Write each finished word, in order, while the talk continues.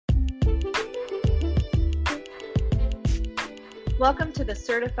Welcome to the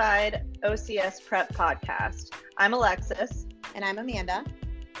Certified OCS Prep Podcast. I'm Alexis. And I'm Amanda.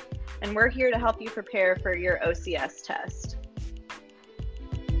 And we're here to help you prepare for your OCS test.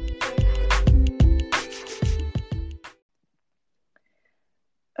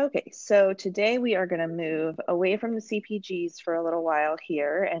 Okay, so today we are going to move away from the CPGs for a little while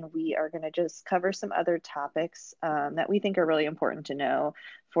here, and we are going to just cover some other topics that we think are really important to know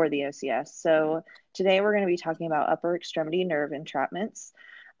for the OCS. So today we're going to be talking about upper extremity nerve entrapments.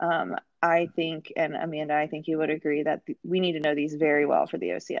 I think, and Amanda, I think you would agree that we need to know these very well for the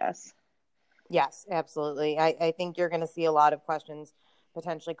OCS. Yes, absolutely. I think you're going to see a lot of questions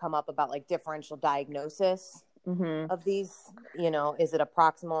potentially come up about like differential diagnosis of these, is it a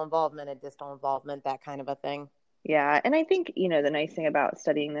proximal involvement, a distal involvement, that kind of a thing. Yeah. And I think, the nice thing about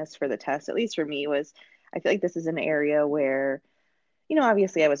studying this for the test, at least for me, was I feel like this is an area where,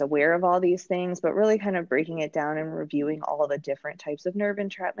 obviously I was aware of all these things, but really kind of breaking it down and reviewing all the different types of nerve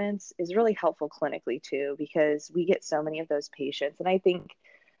entrapments is really helpful clinically too, because we get so many of those patients. And I think,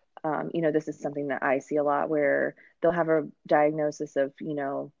 this is something that I see a lot where they'll have a diagnosis of,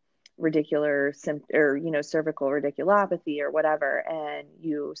 cervical radiculopathy or whatever, and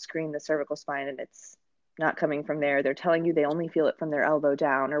you screen the cervical spine and it's not coming from there. They're telling you they only feel it from their elbow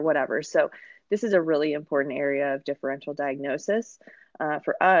down or whatever. So this is a really important area of differential diagnosis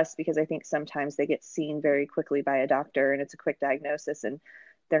for us, because I think sometimes they get seen very quickly by a doctor and it's a quick diagnosis and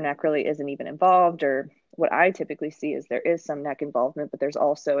their neck really isn't even involved. Or what I typically see is there is some neck involvement, but there's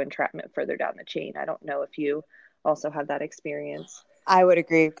also entrapment further down the chain. I don't know if you also have that experience. I would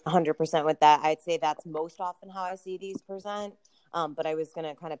agree 100% with that. I'd say that's most often how I see these present. But I was going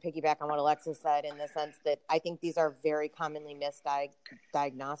to kind of piggyback on what Alexis said in the sense that I think these are very commonly missed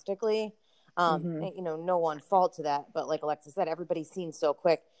diagnostically. No one fault to that. But like Alexis said, everybody's seen so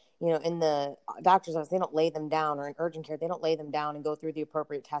quick. In the doctor's office, they don't lay them down, or in urgent care, they don't lay them down and go through the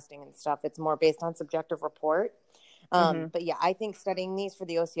appropriate testing and stuff. It's more based on subjective report. But yeah, I think studying these for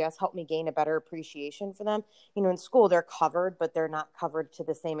the OCS helped me gain a better appreciation for them. In school, they're covered, but they're not covered to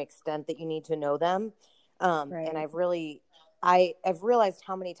the same extent that you need to know them. Right. And I've realized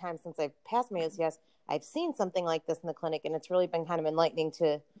how many times since I've passed my OCS, I've seen something like this in the clinic, and it's really been kind of enlightening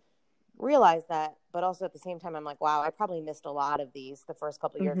to realize that. But also at the same time, I'm like, wow, I probably missed a lot of these the first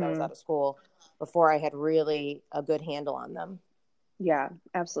couple of years I was out of school before I had really a good handle on them. Yeah,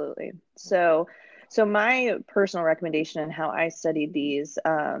 absolutely. So my personal recommendation and how I studied these,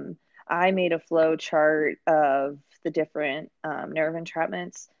 I made a flow chart of the different nerve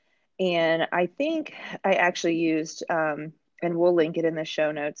entrapments. And I think I actually used, and we'll link it in the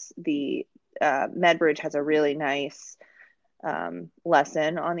show notes, the MedBridge has a really nice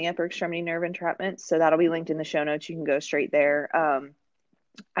lesson on the upper extremity nerve entrapment. So that'll be linked in the show notes. You can go straight there.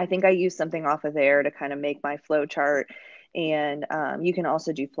 I think I used something off of there to kind of make my flow chart. And you can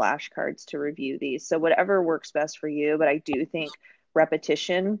also do flashcards to review these. So whatever works best for you. But I do think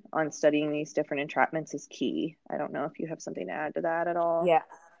repetition on studying these different entrapments is key. I don't know if you have something to add to that at all. Yeah,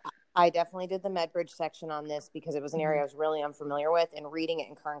 I definitely did the MedBridge section on this because it was an area I was really unfamiliar with, and reading it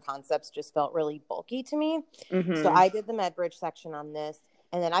in current concepts just felt really bulky to me. So I did the MedBridge section on this,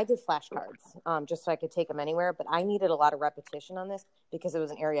 and then I did flashcards just so I could take them anywhere. But I needed a lot of repetition on this because it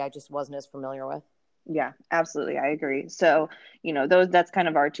was an area I just wasn't as familiar with. Yeah, absolutely. I agree. So, that's kind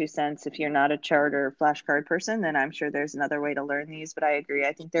of our 2 cents. If you're not a chart or flashcard person, then I'm sure there's another way to learn these, but I agree.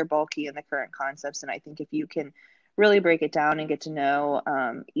 I think they're bulky in the current concepts. And I think if you can really break it down and get to know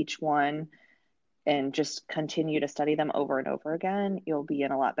each one and just continue to study them over and over again, you'll be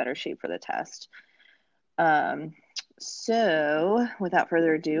in a lot better shape for the test. So without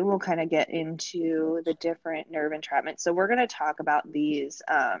further ado, we'll kind of get into the different nerve entrapments. So we're going to talk about these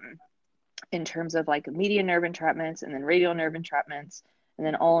in terms of like median nerve entrapments and then radial nerve entrapments and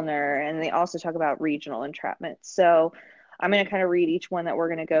then ulnar. And they also talk about regional entrapments. So I'm going to kind of read each one that we're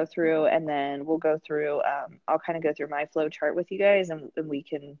going to go through, and then we'll go through, I'll kind of go through my flow chart with you guys, and we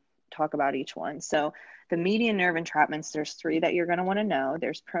can talk about each one. So the median nerve entrapments, there's 3 that you're going to want to know.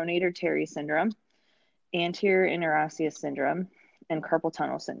 There's pronator Terry syndrome, anterior interosseous syndrome, and carpal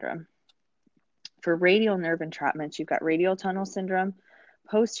tunnel syndrome. For radial nerve entrapments, you've got radial tunnel syndrome,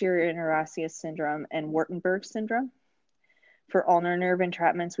 posterior interosseous syndrome, and Wartenberg syndrome. For ulnar nerve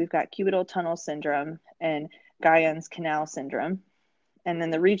entrapments, we've got cubital tunnel syndrome and Guyon's canal syndrome. And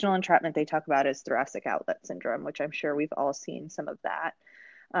then the regional entrapment they talk about is thoracic outlet syndrome, which I'm sure we've all seen some of that.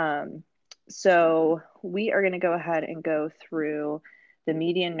 So we are going to go ahead and go through the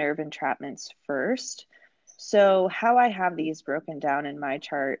median nerve entrapments first. So how I have these broken down in my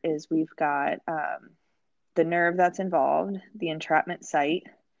chart is we've got the nerve that's involved, the entrapment site,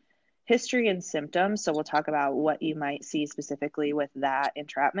 History and symptoms. So we'll talk about what you might see specifically with that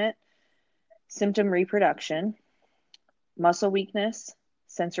entrapment. Symptom reproduction, muscle weakness,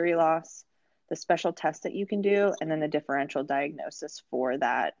 sensory loss, the special test that you can do, and then the differential diagnosis for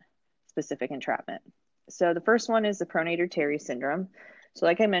that specific entrapment. So the first one is the pronator-Terry syndrome. So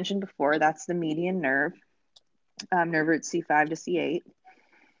like I mentioned before, that's the median nerve, nerve root C5 to C8.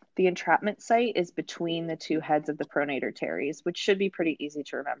 The entrapment site is between the two heads of the pronator-Terries, which should be pretty easy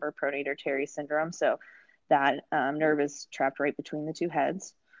to remember, pronator-Terry syndrome. So that nerve is trapped right between the two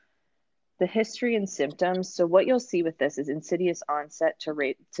heads. The history and symptoms. So what you'll see with this is insidious onset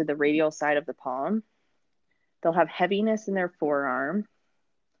to the radial side of the palm. They'll have heaviness in their forearm.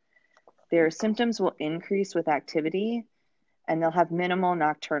 Their symptoms will increase with activity, and they'll have minimal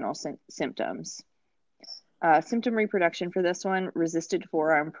nocturnal symptoms. Symptom reproduction for this one, resisted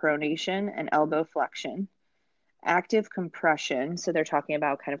forearm pronation and elbow flexion. Active compression, so they're talking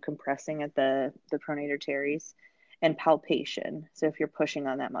about kind of compressing at the pronator-Terries, and palpation. So if you're pushing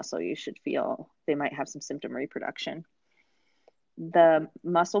on that muscle, you should feel they might have some symptom reproduction. The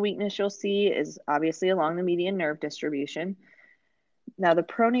muscle weakness you'll see is obviously along the median nerve distribution. Now, the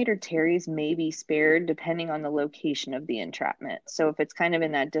pronator-Terries may be spared depending on the location of the entrapment. So if it's kind of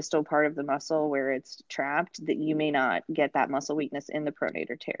in that distal part of the muscle where it's trapped, that you may not get that muscle weakness in the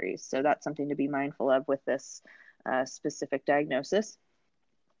pronator-Terries. So that's something to be mindful of with this specific diagnosis.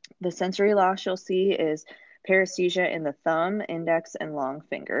 The sensory loss you'll see is paresthesia in the thumb, index, and long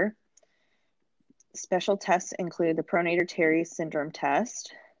finger. Special tests include the pronator-Terry syndrome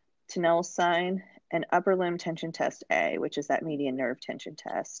test, Tinel's sign, and upper limb tension test A, which is that median nerve tension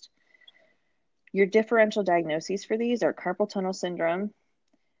test. Your differential diagnoses for these are carpal tunnel syndrome,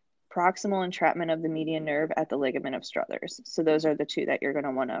 proximal entrapment of the median nerve at the ligament of Struthers. So those are the two that you're going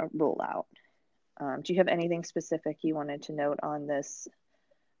to want to rule out. Do you have anything specific you wanted to note on this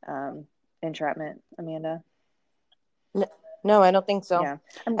entrapment, Amanda? No, I don't think so. Yeah.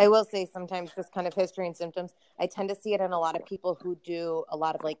 I will say sometimes this kind of history and symptoms, I tend to see it in a lot of people who do a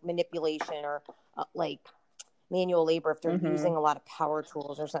lot of like manipulation or like manual labor if they're using a lot of power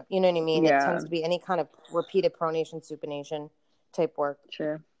tools or something. You know what I mean? Yeah. It tends to be any kind of repeated pronation, supination type work.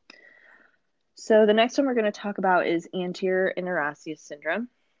 Sure. So the next one we're going to talk about is anterior interosseous syndrome.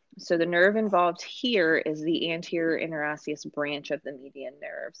 So the nerve involved here is the anterior interosseous branch of the median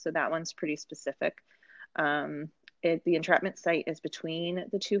nerve. So that one's pretty specific. The entrapment site is between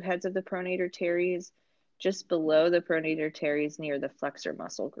the two heads of the pronator-Terries, just below the pronator-Terries near the flexor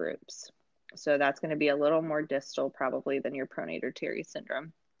muscle groups. So that's going to be a little more distal probably than your pronator-Terry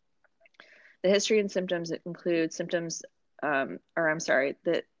syndrome. The history and symptoms include symptoms,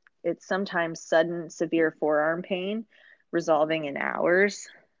 that it's sometimes sudden severe forearm pain resolving in hours.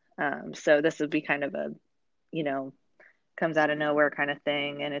 So this would be kind of a, comes out of nowhere kind of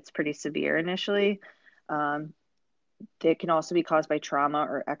thing, and it's pretty severe initially. It can also be caused by trauma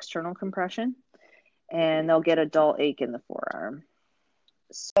or external compression, and they'll get a dull ache in the forearm.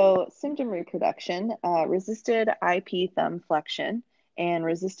 So symptom reproduction, resisted IP thumb flexion and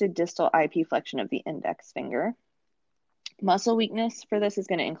resisted distal IP flexion of the index finger. Muscle weakness for this is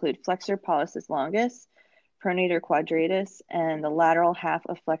going to include flexor pollicis longus, pronator quadratus, and the lateral half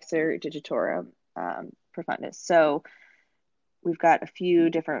of flexor digitorum profundus. So we've got a few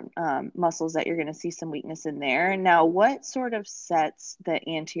different muscles that you're going to see some weakness in there. Now, what sort of sets the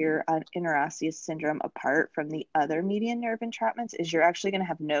anterior interosseous syndrome apart from the other median nerve entrapments is you're actually going to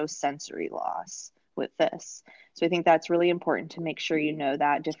have no sensory loss with this. So I think that's really important to make sure you know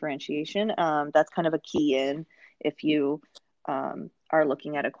that differentiation. That's kind of a key in if you are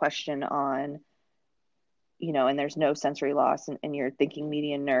looking at a question on, and there's no sensory loss and you're thinking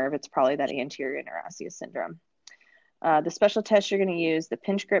median nerve, it's probably that anterior interosseous syndrome. The special test you're going to use, the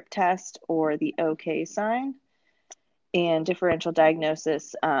pinch grip test or the OK sign. And differential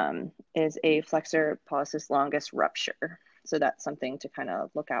diagnosis is a flexor pollicis longus rupture. So that's something to kind of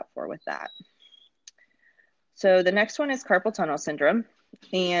look out for with that. So the next one is carpal tunnel syndrome.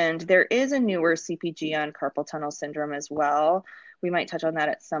 And there is a newer CPG on carpal tunnel syndrome as well. We might touch on that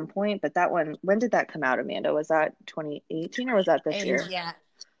at some point, but that one, when did that come out, Amanda? Was that 2018 or was that this year? Yeah.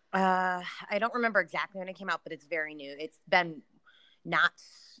 I don't remember exactly when it came out, but it's very new. It's been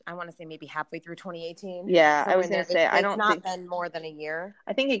I want to say maybe halfway through 2018. Yeah, I was going to say, it's not been more than a year.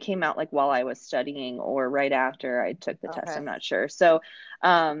 I think it came out like while I was studying or right after I took the test. I'm not sure. So,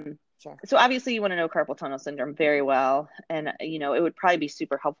 Sure. So obviously you want to know carpal tunnel syndrome very well. And, it would probably be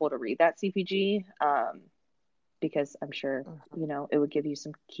super helpful to read that CPG because I'm sure, it would give you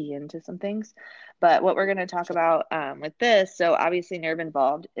some key into some things. But what we're going to talk about with this, so obviously nerve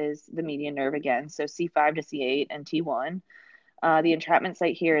involved is the median nerve again. So C5 to C8 and T1. The entrapment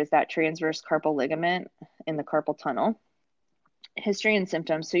site here is that transverse carpal ligament in the carpal tunnel. History and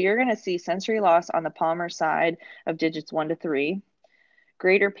symptoms. So you're going to see sensory loss on the palmar side of digits 1 to 3,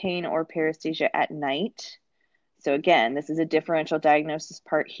 greater pain or paresthesia at night. So again, this is a differential diagnosis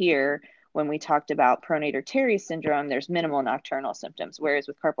part here. When we talked about pronator Terry syndrome, there's minimal nocturnal symptoms, whereas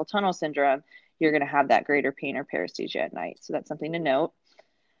with carpal tunnel syndrome, you're going to have that greater pain or paresthesia at night. So that's something to note.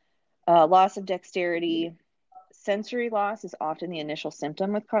 Loss of dexterity. Sensory loss is often the initial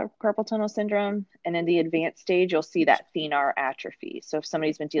symptom with carpal tunnel syndrome. And in the advanced stage, you'll see that thenar atrophy. So if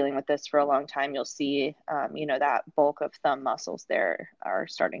somebody's been dealing with this for a long time, you'll see, that bulk of thumb muscles there are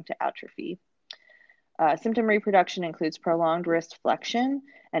starting to atrophy. Symptom reproduction includes prolonged wrist flexion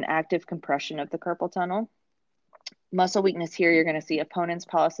and active compression of the carpal tunnel. Muscle weakness here, you're going to see opponens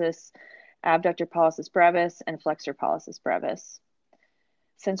pollicis, abductor pollicis brevis, and flexor pollicis brevis.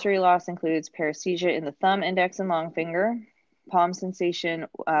 Sensory loss includes paresthesia in the thumb, index, and long finger. Palm sensation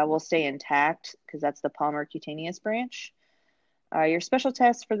will stay intact because that's the palmar cutaneous branch. Your special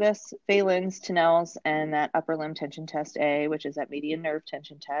tests for this, Phelan's, Tinel's, and that upper limb tension test A, which is that median nerve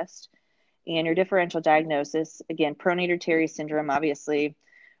tension test. And your differential diagnosis, again, pronator Terry syndrome, obviously,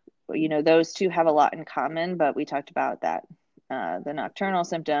 those two have a lot in common, but we talked about that. The nocturnal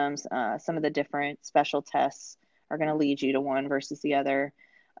symptoms, some of the different special tests are going to lead you to one versus the other.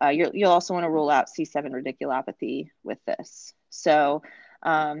 You'll also want to rule out C7 radiculopathy with this. So,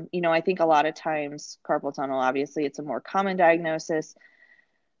 I think a lot of times carpal tunnel, obviously, it's a more common diagnosis.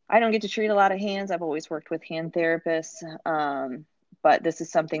 I don't get to treat a lot of hands. I've always worked with hand therapists. But this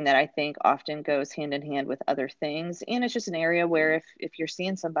is something that I think often goes hand in hand with other things. And it's just an area where if you're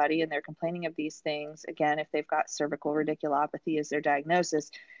seeing somebody and they're complaining of these things, again, if they've got cervical radiculopathy as their diagnosis,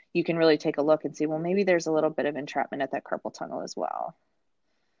 you can really take a look and see, well, maybe there's a little bit of entrapment at that carpal tunnel as well.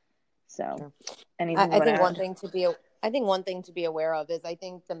 So sure. Anything I think one thing to be aware of is I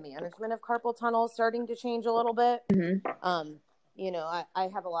think the management of carpal tunnel is starting to change a little bit. Mm-hmm. I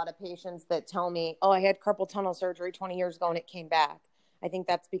have a lot of patients that tell me, oh, I had carpal tunnel surgery 20 years ago and it came back. I think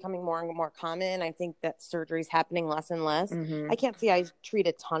that's becoming more and more common. I think that surgery is happening less and less. Mm-hmm. I can't say I treat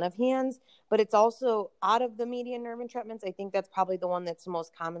a ton of hands, but it's also out of the median nerve entrapments. I think that's probably the one that's the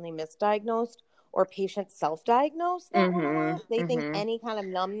most commonly misdiagnosed or patients self-diagnose that one a lot. They think any kind of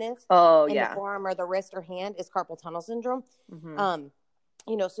numbness in the forearm or the wrist or hand is carpal tunnel syndrome.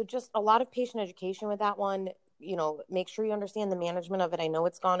 So just a lot of patient education with that one. Make sure you understand the management of it. I know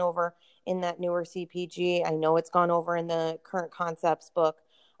it's gone over in that newer CPG. I know it's gone over in the current concepts book.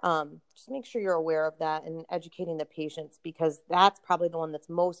 Just make sure you're aware of that and educating the patients because that's probably the one that's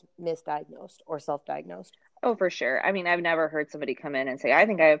most misdiagnosed or self-diagnosed. Oh, for sure. I mean, I've never heard somebody come in and say, I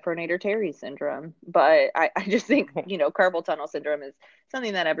think I have pronator Terry syndrome, but I just think, carpal tunnel syndrome is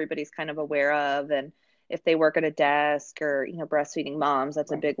something that everybody's kind of aware of. And if they work at a desk or, breastfeeding moms,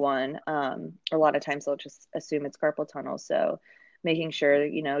 that's a big one. A lot of times they'll just assume it's carpal tunnel. So making sure,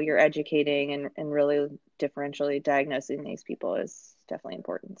 you're educating and really differentially diagnosing these people is definitely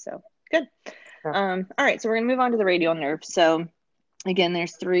important. So good. Sure. All right. So we're going to move on to the radial nerve. So again,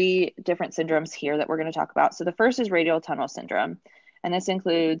 there's 3 different syndromes here that we're going to talk about. So the first is radial tunnel syndrome, and this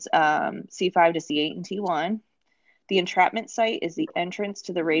includes C5 to C8 and T1. The entrapment site is the entrance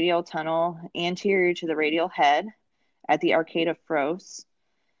to the radial tunnel anterior to the radial head at the arcata fros.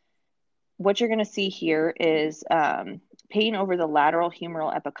 What you're going to see here is pain over the lateral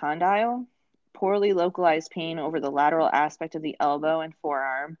humeral epicondyle, poorly localized pain over the lateral aspect of the elbow and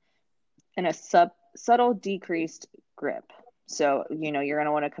forearm, and a subtle decreased grip. So, you're going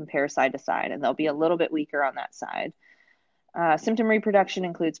to want to compare side to side, and they'll be a little bit weaker on that side. Symptom reproduction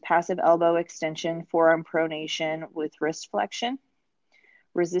includes passive elbow extension, forearm pronation with wrist flexion,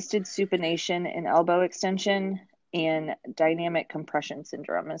 resisted supination and elbow extension, and dynamic compression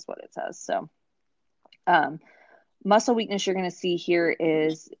syndrome is what it says. So, muscle weakness you're going to see here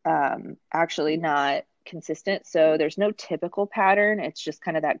is actually not consistent. So there's no typical pattern. It's just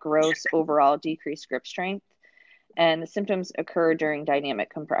kind of that gross overall decreased grip strength. And the symptoms occur during dynamic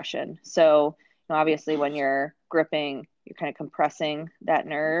compression. So, obviously when you're gripping, you're kind of compressing that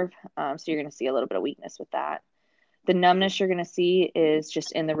nerve. So you're going to see a little bit of weakness with that. The numbness you're going to see is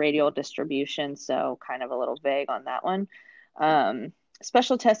just in the radial distribution. So kind of a little vague on that one.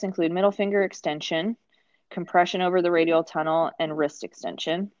 Special tests include middle finger extension, compression over the radial tunnel, and wrist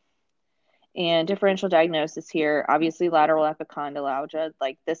extension. And differential diagnosis here, obviously lateral epicondylalgia,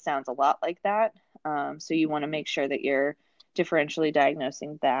 like this sounds a lot like that. So you want to make sure that you're differentially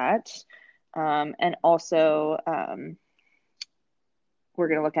diagnosing that. And also, we're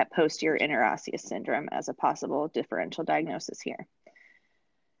going to look at posterior interosseous syndrome as a possible differential diagnosis here.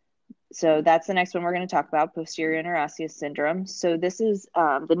 So that's the next one we're going to talk about, posterior interosseous syndrome. So this is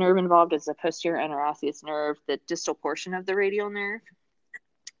the nerve involved is the posterior interosseous nerve, the distal portion of the radial nerve.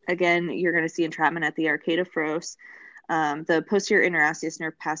 Again, you're going to see entrapment at the arcata fros. The posterior interosseous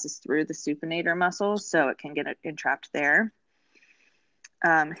nerve passes through the supinator muscle, so it can get entrapped there.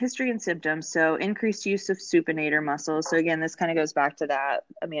 History and symptoms. So increased use of supinator muscles. So again, this kind of goes back to that,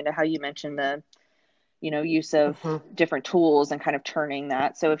 Amanda, how you mentioned the, use of different tools and kind of turning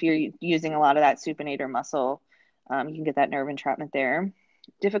that. So if you're using a lot of that supinator muscle, you can get that nerve entrapment there.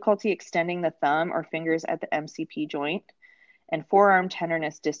 Difficulty extending the thumb or fingers at the MCP joint, and forearm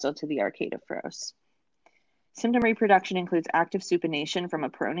tenderness distal to the arcata fros. Symptom reproduction includes active supination from a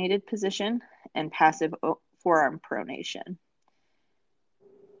pronated position and passive forearm pronation.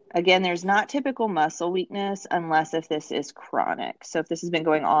 Again, there's not typical muscle weakness unless if this is chronic. So if this has been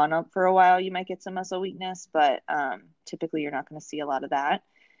going on for a while, you might get some muscle weakness, but typically you're not going to see a lot of that.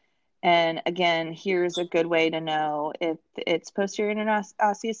 And again, here's a good way to know if it's posterior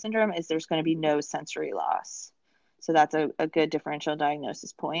interosseous syndrome is there's going to be no sensory loss. So that's a good differential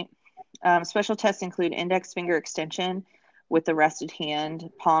diagnosis point. Special tests include index finger extension with the rested hand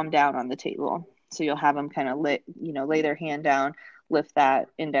palm down on the table. So you'll have them kind of lay their hand down, lift that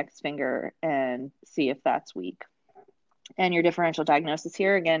index finger and see if that's weak. And your differential diagnosis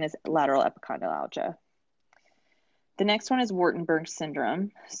here again is lateral epicondylalgia. The next one is Wartenberg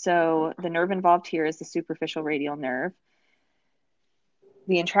syndrome. So the nerve involved here is the superficial radial nerve.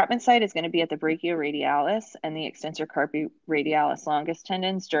 The entrapment site is going to be at the brachioradialis and the extensor carpi radialis longus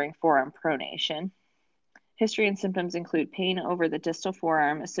tendons during forearm pronation. History and symptoms include pain over the distal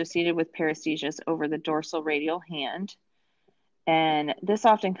forearm associated with paresthesias over the dorsal radial hand. And this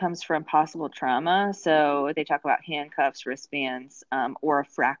often comes from possible trauma. So they talk about handcuffs, wristbands, or a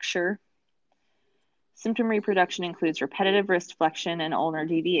fracture. Symptom reproduction includes repetitive wrist flexion and ulnar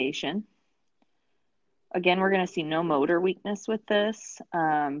deviation. Again, we're going to see no motor weakness with this,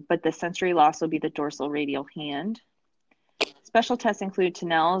 but the sensory loss will be the dorsal radial hand. Special tests include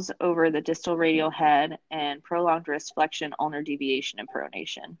Tinel's over the distal radial head and prolonged wrist flexion, ulnar deviation, and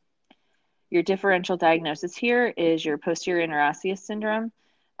pronation. Your differential diagnosis here is your posterior interosseous syndrome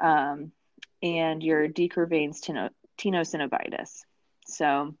and your decurvain tenosynovitis.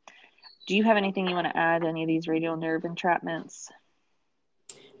 So do you have anything you want to add to any of these radial nerve entrapments?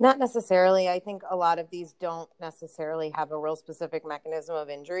 Not necessarily. I think a lot of these don't necessarily have a real specific mechanism of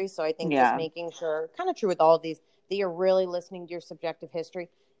injury. So I think just making sure, kind of true with all of these, that you're really listening to your subjective history,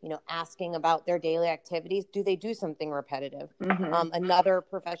 asking about their daily activities. Do they do something repetitive? Another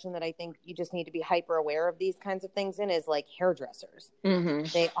profession that I think you just need to be hyper aware of these kinds of things in is like hairdressers.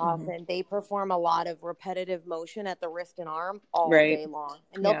 They perform a lot of repetitive motion at the wrist and arm all day long.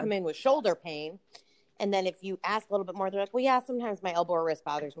 And they'll come in with shoulder pain. And then if you ask a little bit more, they're like, well, yeah, sometimes my elbow or wrist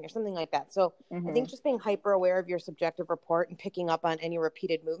bothers me or something like that. So I think just being hyper aware of your subjective report and picking up on any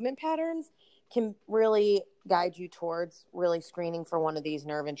repeated movement patterns can really guide you towards really screening for one of these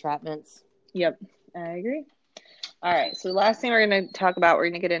nerve entrapments. Yep, I agree. All right, so the last thing we're going to talk about, we're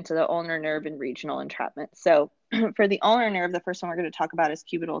going to get into the ulnar nerve and regional entrapment. So for the ulnar nerve, the first one we're going to talk about is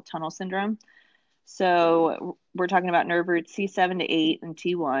cubital tunnel syndrome. So we're talking about nerve roots C7 to 8 and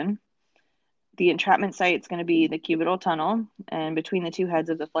T1. The entrapment site is going to be the cubital tunnel and between the two heads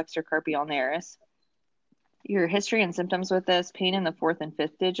of the flexor carpi ulnaris. Your history and symptoms with this: pain in the fourth and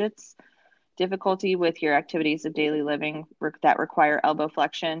fifth digits, difficulty with your activities of daily living that require elbow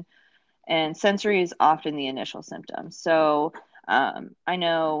flexion, and sensory is often the initial symptom. So I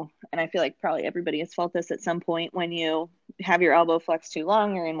know, and I feel like probably everybody has felt this at some point, when you have your elbow flexed too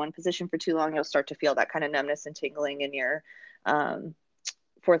long, you're in one position for too long, you'll start to feel that kind of numbness and tingling in your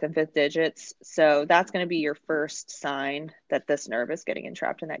fourth and fifth digits. So that's going to be your first sign that this nerve is getting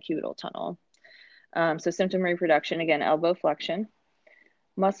entrapped in that cubital tunnel. So symptom reproduction, again, elbow flexion.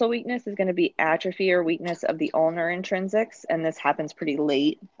 Muscle weakness is going to be atrophy or weakness of the ulnar intrinsics, and this happens pretty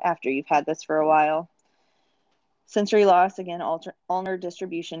late after you've had this for a while. Sensory loss, again, ulnar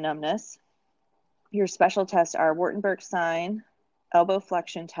distribution numbness. Your special tests are Wartenberg sign, elbow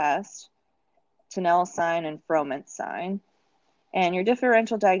flexion test, Tinel sign, and Froment sign. And your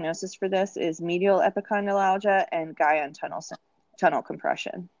differential diagnosis for this is medial epicondylalgia and Guyon tunnel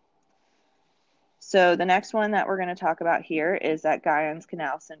compression. So the next one that we're going to talk about here is that Guyon's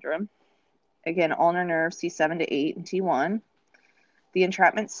canal syndrome. Again, ulnar nerve C7 to 8 and T1. The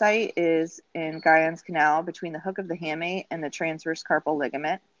entrapment site is in Guyon's canal between the hook of the hamate and the transverse carpal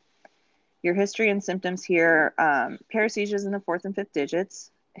ligament. Your history and symptoms here: paresthesias in the fourth and fifth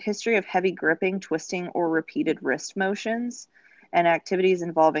digits, history of heavy gripping, twisting, or repeated wrist motions, and activities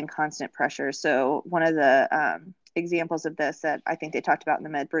involving constant pressure. So one of the examples of this that I think they talked about in the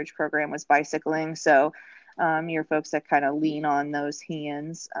MedBridge program was bicycling. So your folks that kind of lean on those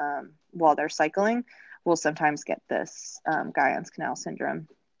hands while they're cycling will sometimes get this Guyon's Canal syndrome.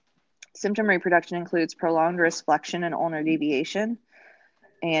 Symptom reproduction includes prolonged wrist flexion and ulnar deviation.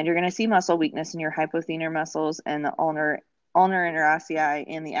 And you're going to see muscle weakness in your hypothenar muscles and the ulnar interossei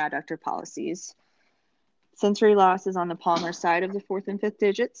and the adductor pollices. Sensory loss is on the palmar side of the fourth and fifth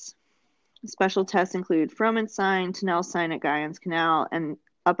digits. Special tests include Frohman's sign, Tinel's sign at Guyon's Canal, and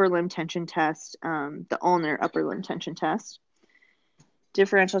upper limb tension test, the ulnar upper limb tension test.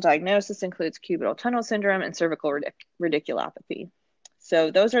 Differential diagnosis includes cubital tunnel syndrome and cervical radiculopathy.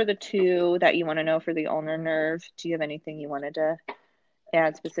 So those are the two that you want to know for the ulnar nerve. Do you have anything you wanted to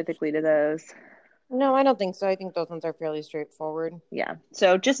add specifically to those? No, I don't think so. I think those ones are fairly straightforward. Yeah.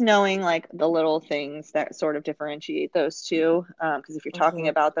 So just knowing like the little things that sort of differentiate those two, because if you're talking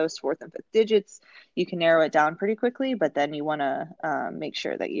about those fourth and fifth digits, you can narrow it down pretty quickly, but then you want to make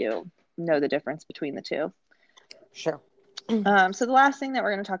sure that you know the difference between the two. Sure. So the last thing that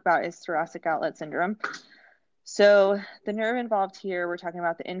we're going to talk about is thoracic outlet syndrome. So the nerve involved here, we're talking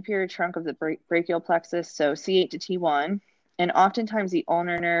about the inferior trunk of the brachial plexus, so C8 to T1. And oftentimes the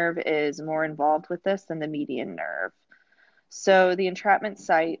ulnar nerve is more involved with this than the median nerve. So the entrapment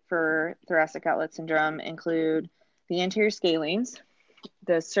site for thoracic outlet syndrome include the anterior scalenes,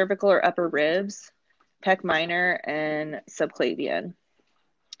 the cervical or upper ribs, pec minor, and subclavian.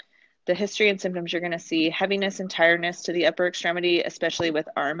 The history and symptoms you're going to see heaviness and tiredness to the upper extremity, especially with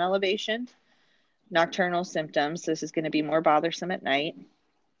arm elevation. Nocturnal symptoms, this is going to be more bothersome at night.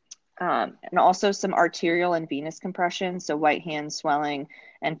 And also some arterial and venous compression, so white hand swelling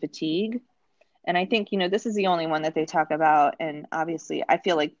and fatigue. And I think, this is the only one that they talk about. And obviously, I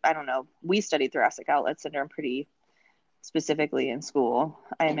feel like, I don't know, we studied thoracic outlet syndrome pretty specifically in school.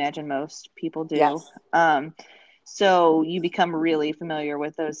 I imagine most people do. Yes. So you become really familiar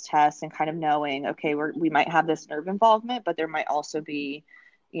with those tests and kind of knowing, okay, we might have this nerve involvement, but there might also be,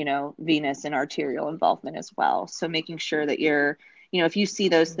 venous and arterial involvement as well. So making sure that you're, if you see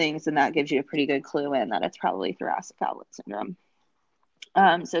those things, then that gives you a pretty good clue in that it's probably thoracic outlet syndrome.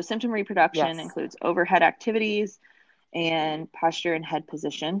 So symptom reproduction includes overhead activities and posture and head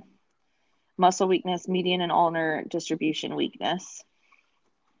position, muscle weakness, median and ulnar distribution weakness.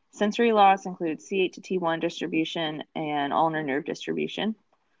 Sensory loss includes C8 to T1 distribution and ulnar nerve distribution.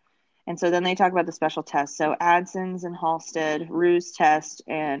 And so then they talk about the special tests. So Adson's and Halsted, Roux test,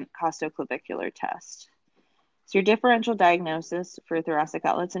 and costoclavicular test. So your differential diagnosis for thoracic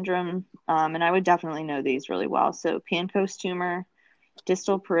outlet syndrome, and I would definitely know these really well. So Pancoast tumor,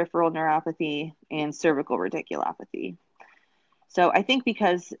 distal peripheral neuropathy, and cervical radiculopathy. So I think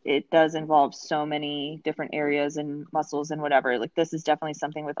because it does involve so many different areas and muscles and whatever, like this is definitely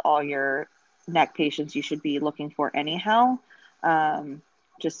something with all your neck patients you should be looking for anyhow,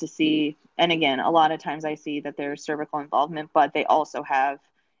 just to see. And again, a lot of times I see that there's cervical involvement, but they also have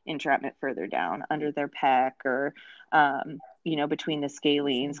entrapment further down under their pec or, between the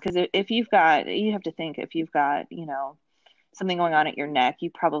scalenes. Because you have to think if you've got, something going on at your neck, you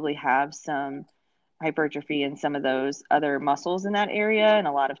probably have some hypertrophy in some of those other muscles in that area and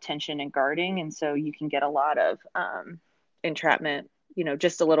a lot of tension and guarding. And so you can get a lot of entrapment,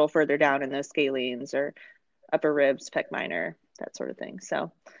 just a little further down in those scalenes or upper ribs, pec minor, that sort of thing.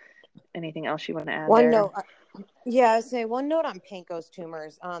 So anything else you want to add there? One note on Pancoast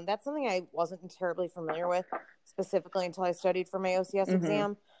tumors. That's something I wasn't terribly familiar with specifically until I studied for my OCS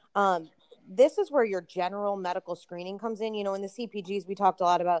exam. This is where your general medical screening comes in. In the CPGs, we talked a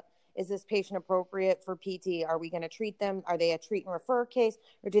lot about, is this patient appropriate for PT? Are we going to treat them? Are they a treat and refer case,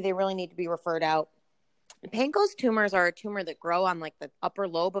 or do they really need to be referred out? Pancoast tumors are a tumor that grow on like the upper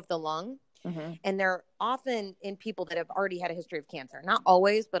lobe of the lung. And they're often in people that have already had a history of cancer. Not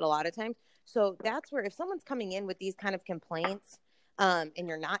always, but a lot of times. So that's where if someone's coming in with these kind of complaints and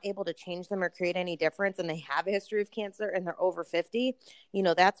you're not able to change them or create any difference and they have a history of cancer and they're over 50,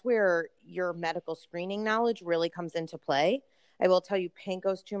 that's where your medical screening knowledge really comes into play. I will tell you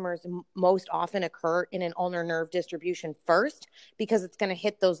Pancoast tumors most often occur in an ulnar nerve distribution first because it's going to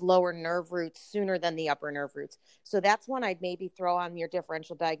hit those lower nerve roots sooner than the upper nerve roots. So that's one I'd maybe throw on your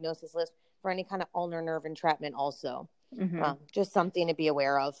differential diagnosis list for any kind of ulnar nerve entrapment also. Just something to be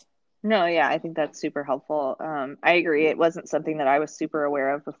aware of. No, yeah, I think that's super helpful. I agree. It wasn't something that I was super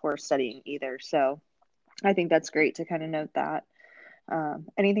aware of before studying either. So I think that's great to kind of note that.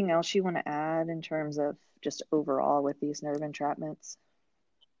 Anything else you want to add in terms of just overall with these nerve entrapments?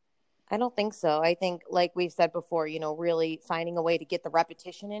 I don't think so. I think, like we've said before, really finding a way to get the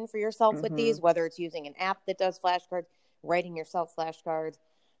repetition in for yourself with these, whether it's using an app that does flashcards, writing yourself flashcards,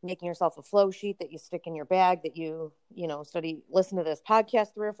 making yourself a flow sheet that you stick in your bag, that listen to this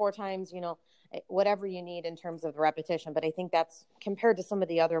podcast 3 or 4 times, whatever you need in terms of the repetition. But I think that's compared to some of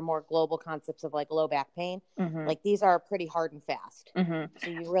the other more global concepts of like low back pain, like these are pretty hard and fast. So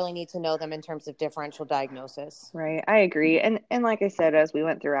you really need to know them in terms of differential diagnosis. Right. I agree. And like I said, as we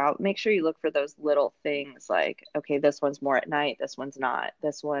went throughout, make sure you look for those little things like, okay, this one's more at night, this one's not.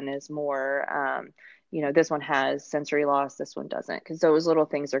 This one is more, this one has sensory loss, this one doesn't. Because those little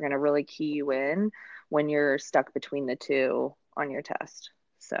things are going to really key you in when you're stuck between the two on your test.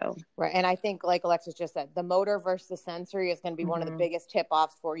 So right. And I think, like Alexis just said, the motor versus the sensory is going to be one of the biggest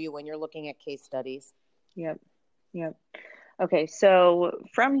tip-offs for you when you're looking at case studies. Yep. Okay, so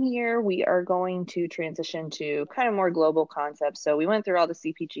from here, we are going to transition to kind of more global concepts. So we went through all the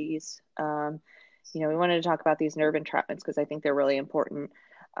CPGs. We wanted to talk about these nerve entrapments because I think they're really important.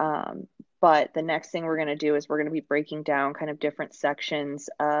 But the next thing we're going to do is we're going to be breaking down kind of different sections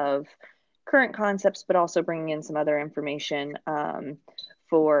of current concepts, but also bringing in some other information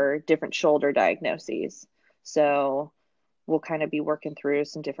for different shoulder diagnoses. So we'll kind of be working through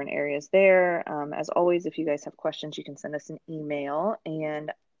some different areas there. As always, if you guys have questions, you can send us an email.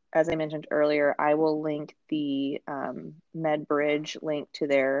 And as I mentioned earlier, I will link the MedBridge link to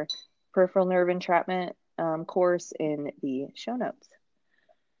their peripheral nerve entrapment course in the show notes.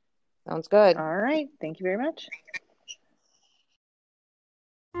 Sounds good. All right. Thank you very much.